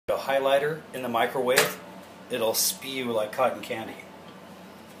highlighter in the microwave, it'll spew like cotton candy.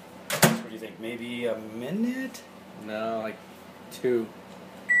 What do you think? Maybe a minute? No, like 2.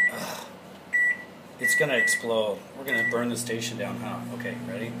 Ugh. It's gonna explode. We're gonna burn the station down, huh? Okay,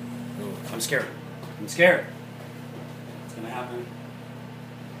 ready? Ooh, I'm scared. I'm scared. It's gonna happen.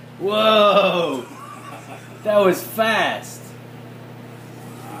 Whoa! That was fast.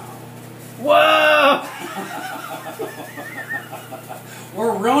 Whoa!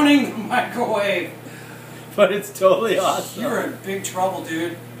 We're ruining the microwave. But it's totally awesome. You're in big trouble,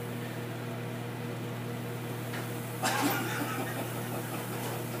 dude.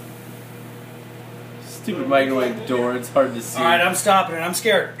 Stupid microwave door, it's hard to see. Alright, I'm stopping it. I'm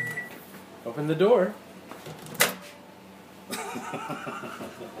scared. Open the door.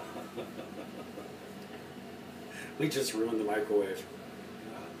 We just ruined the microwave.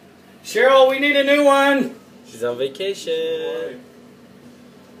 Cheryl, we need a new one. She's on vacation.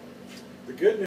 The good news.